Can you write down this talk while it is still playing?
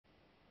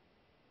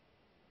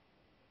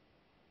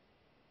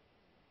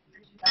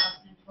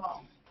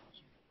2012.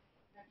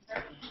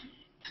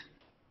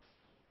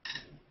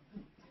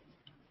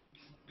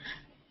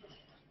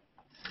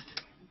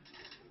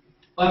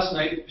 Last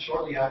night,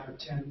 shortly after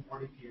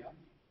 10:40 p.m.,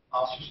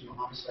 officers from the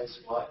Homicide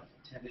Squad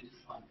attended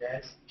on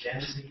Danzig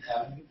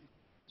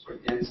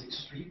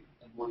Street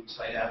and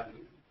Homicide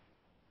Avenue,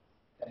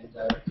 and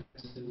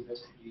this is an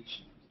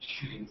investigation of the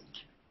shooting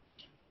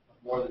of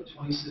more than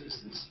 20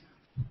 citizens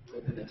who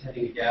had been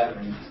attending a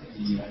gathering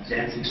in the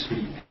Danzig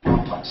Street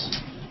complex.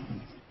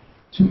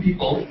 2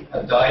 people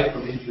have died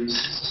from injuries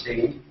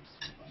sustained.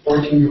 A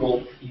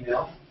 14-year-old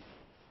female,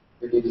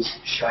 her name is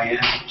Cheyenne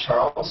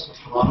Charles of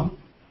Toronto,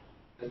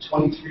 a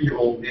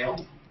 23-year-old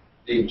male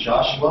named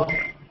Joshua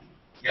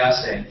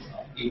Yassay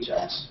of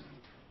Ajax.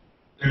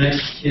 Their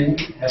next of kin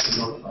has been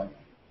notified.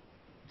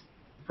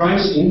 The crime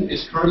scene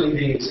is currently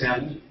being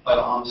examined by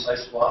the Homicide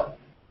Squad,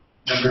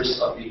 members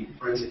of the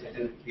Forensic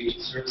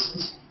Identification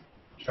Services,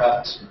 and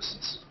Traffic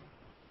Services.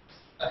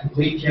 A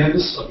complete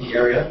canvass of the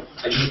area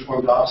by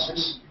uniformed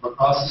officers from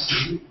across the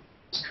city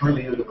is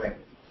currently underway.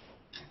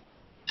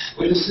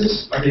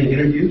 Witnesses are being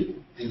interviewed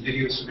and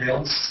video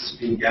surveillance is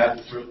being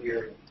gathered throughout the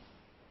area.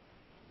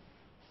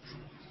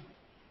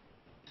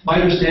 My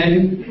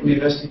understanding from the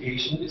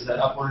investigation is that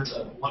upwards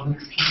of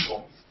 100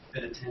 people have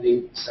been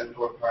attending the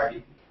Centaur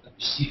party that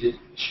preceded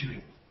the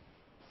shooting.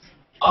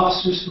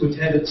 Officers who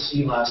attended the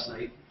scene last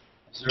night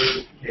observed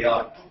it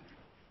chaotic,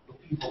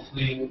 with people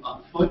fleeing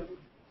on foot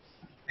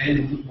and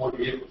in motor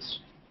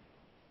vehicles.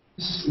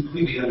 This is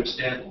completely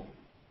understandable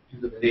due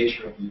to the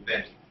nature of the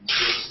event and the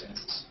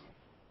circumstances.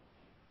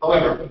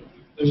 However,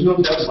 there's no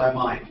doubt in my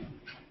mind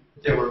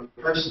that there were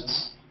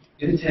persons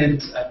in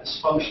attendance at this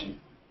function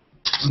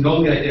who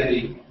know the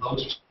identity of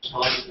those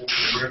responsible for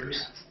the murders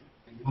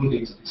and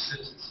woundings of these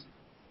citizens.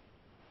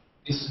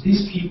 It's to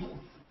these people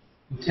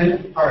who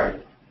attended the party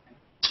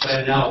that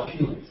I'm now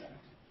appealing.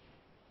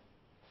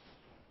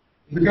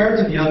 In regard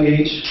to the young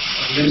age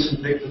of the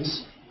innocent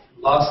victims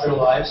who lost their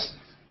lives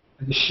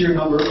and the sheer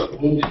number of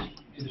wounded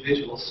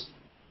individuals,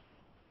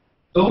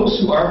 those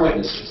who are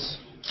witnesses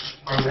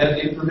or who have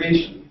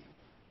information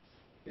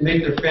can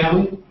make their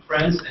family,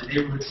 friends, and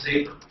neighborhood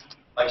safer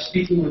by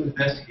speaking with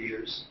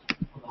investigators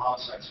from the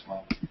Homicide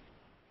Squad.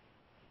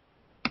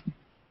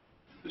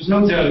 There's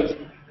no doubt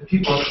that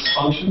people at this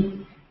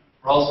function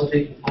were also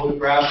taking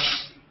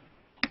photographs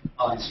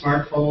on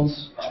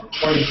smartphones,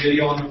 recording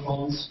video on their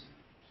phones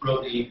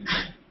throughout the evening.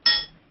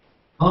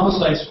 The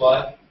Homicide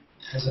Squad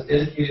has a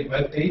dedicated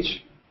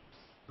webpage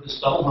for the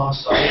Stolen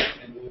Homicide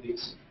and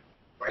woundings,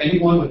 where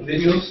anyone with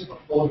videos or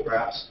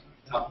photographs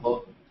can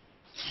upload them.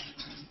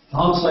 The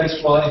Homicide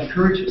Squad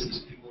encourages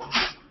these people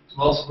to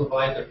also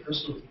provide their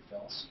personal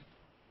details.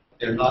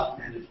 They are not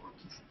mandatory.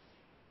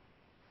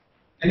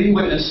 Any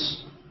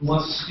witness who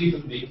wants to speak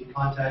with me can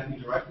contact me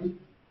directly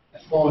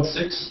at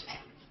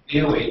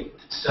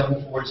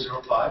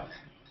 416-808-7405,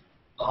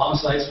 the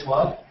Homicide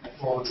Squad at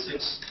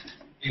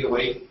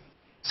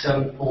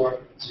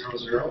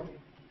 416-808-7400,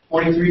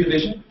 43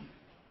 Division,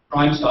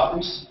 Crime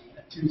Stoppers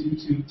at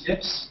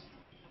 222-TIPS,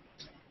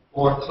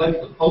 or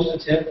click the Post a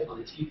Tip on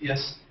the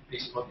TPS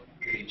Facebook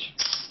page.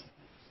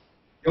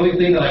 The only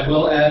thing that I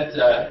will add,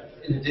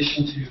 in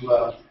addition to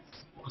what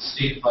was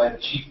stated by the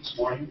Chief this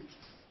morning,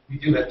 we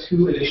do have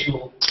 2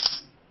 additional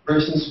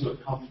persons who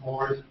have come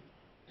forward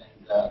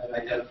and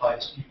identified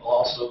as people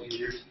also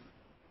injured.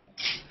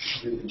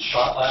 They've been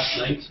shot last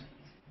night.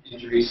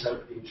 Injuries that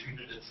are being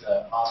treated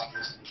at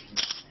hospitals.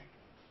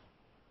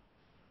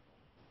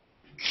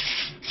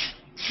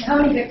 How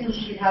many victims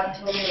do you have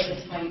total at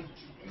this point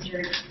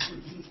injured of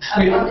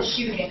the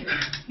shooting?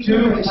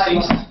 2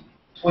 deceased,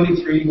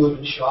 23 who have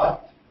been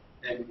shot,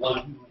 and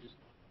 1 who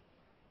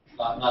was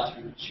not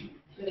through the shooting.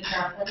 Through the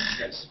chaplain?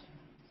 Yes.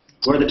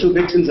 Were the 2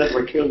 victims that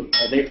were killed,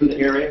 are they from the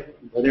area?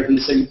 Were they from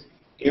the same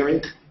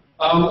area?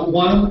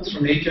 1 is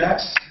from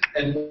Ajax,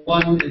 and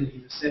 1 in the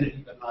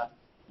vicinity, but not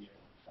here.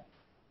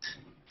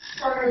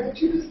 Are the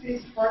 2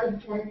 deceased part of the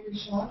 23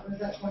 shot, or is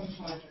that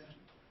 25?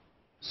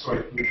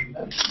 Sorry, can you repeat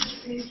that?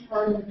 Deceased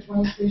part of the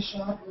 23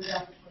 shot, or is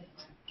that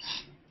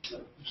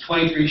 25?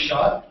 23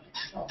 shot,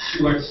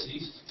 2 are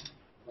deceased,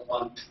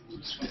 1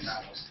 was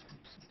 25.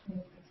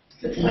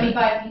 So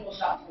 25 people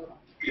shot total?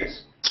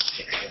 Yes.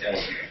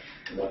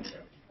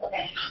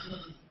 Okay.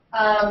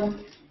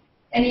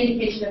 Any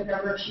indication of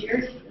number of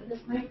shooters at this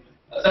point?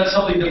 That's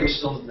something that we're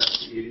still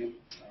investigating.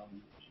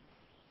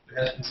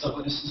 There has been some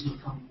witnesses who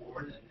have come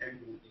forward, and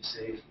everything that they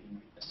say is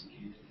being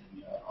investigated,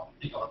 and I'll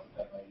take off with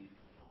that by the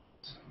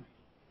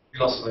We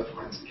also have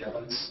forensic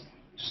evidence,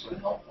 which is going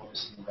to help point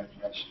us in the right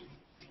direction.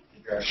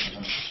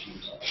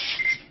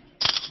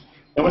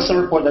 There was some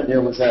report that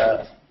there was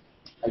a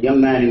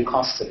young man in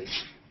custody.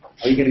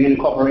 Are you getting any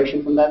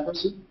cooperation from that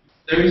person?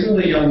 There isn't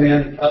a young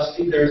man in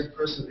custody. There is a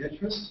person of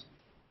interest,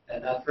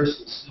 and that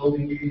person is still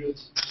being treated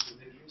as a person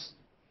of interest.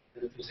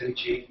 And if there's any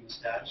change in the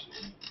status,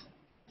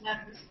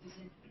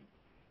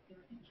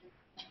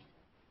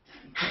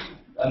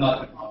 I'm not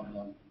going to comment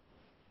on it.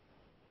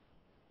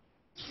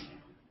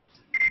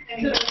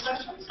 Any other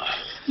questions?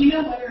 Do you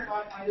know whether or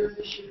not either of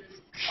the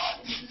shooters shot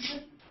in the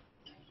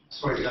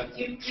Sorry,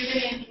 You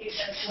didn't indicate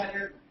as to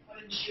whether one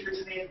of the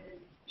shooters may have been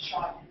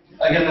shot.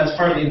 again, that's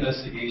part of the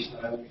investigation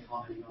that I will be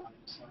commenting on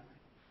this time.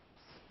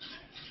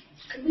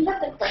 Could we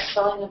have the correct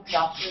spelling of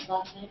Josh's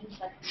last name,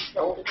 like the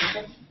older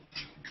victim?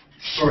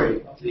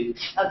 Sorry, Of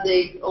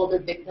the older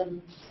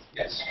victim,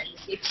 yes.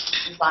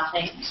 his last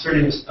name?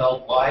 Surname is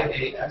spelled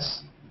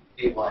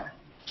Y-A-S-A-Y.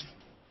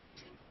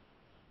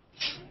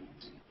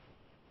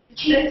 The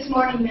chief this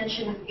morning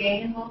mentioned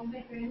gang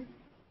involvement, Graham. Can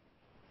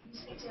you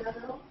speak to that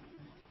at all?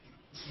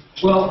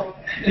 Well,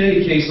 in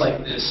any case like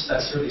this,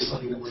 that's certainly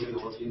something that we're going to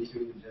look into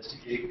and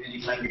investigate.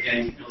 Any kind of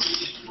gang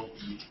affiliation will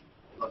be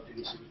looked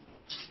into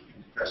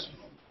and addressed.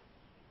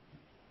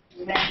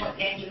 You mentioned what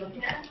gang you're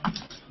looking at?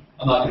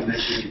 I'm not going to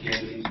mention any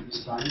gang names at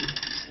this time.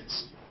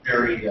 It's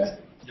very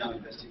young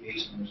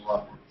investigation. There's a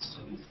lot of work that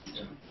still needs to be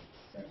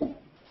done.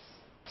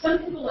 Some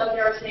people out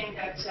there are saying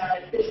that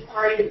this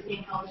party is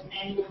being held as an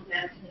annual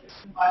event and that there's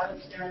some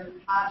violence there in the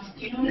past.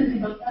 Do you know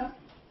anything about that?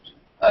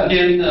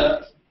 Again,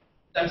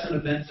 that's an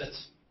event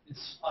that's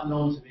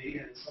unknown to me,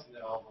 and it's something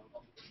that I'll be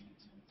looking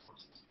into in the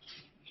course of this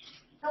investigation.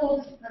 How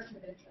old is the person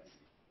of interest?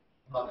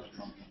 I'm not going to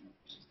comment on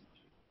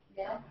that.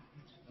 Yeah.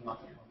 I'm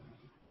not going to comment on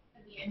that.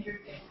 And the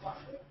injured being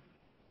cooperative?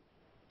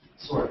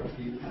 Sorry.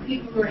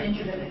 People who are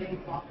injured are being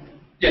cooperative?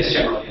 Yes,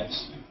 generally, yes.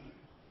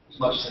 As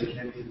much as they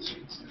can be in the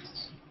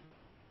circumstances.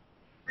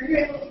 Are you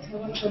able to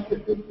tell us what the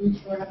police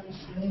were at the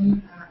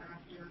scene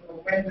after,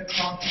 or when the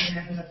call came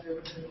in that there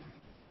was an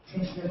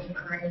incident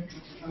occurring?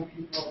 Because some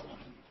people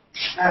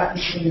at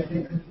the scene have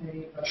been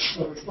complaining about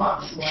the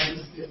response, so I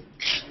just did.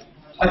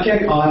 I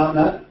can't comment on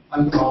that.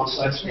 I'm the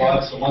homicide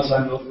squad, so once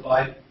I'm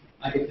notified,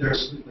 I get there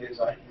as quickly as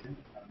I can.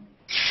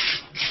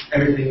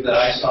 Everything that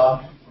I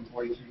saw from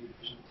 43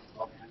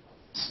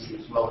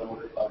 Division is well in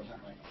order by the time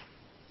I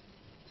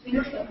got. Do you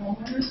know if the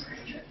homeowners are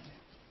injured?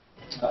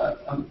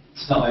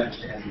 It's not my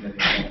understanding that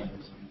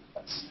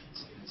that's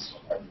so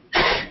hard.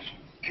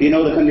 Do you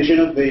know the condition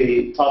of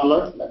the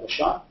toddler that was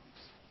shot?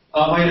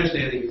 My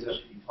understanding is that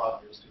the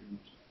father is doing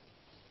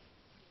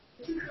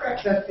Is it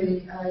correct that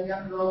the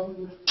young girl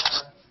who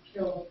was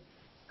killed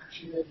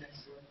actually lived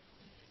next door?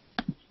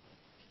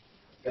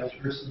 the other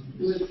person.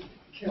 Who was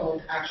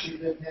killed actually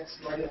lived next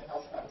door to the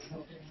house that was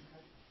smoking?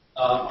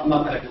 I'm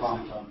not going to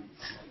comment on it.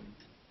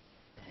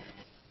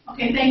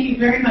 Okay, thank you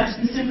very much.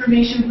 This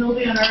information will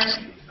be on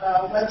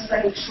our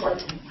website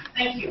shortly.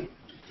 Thank you.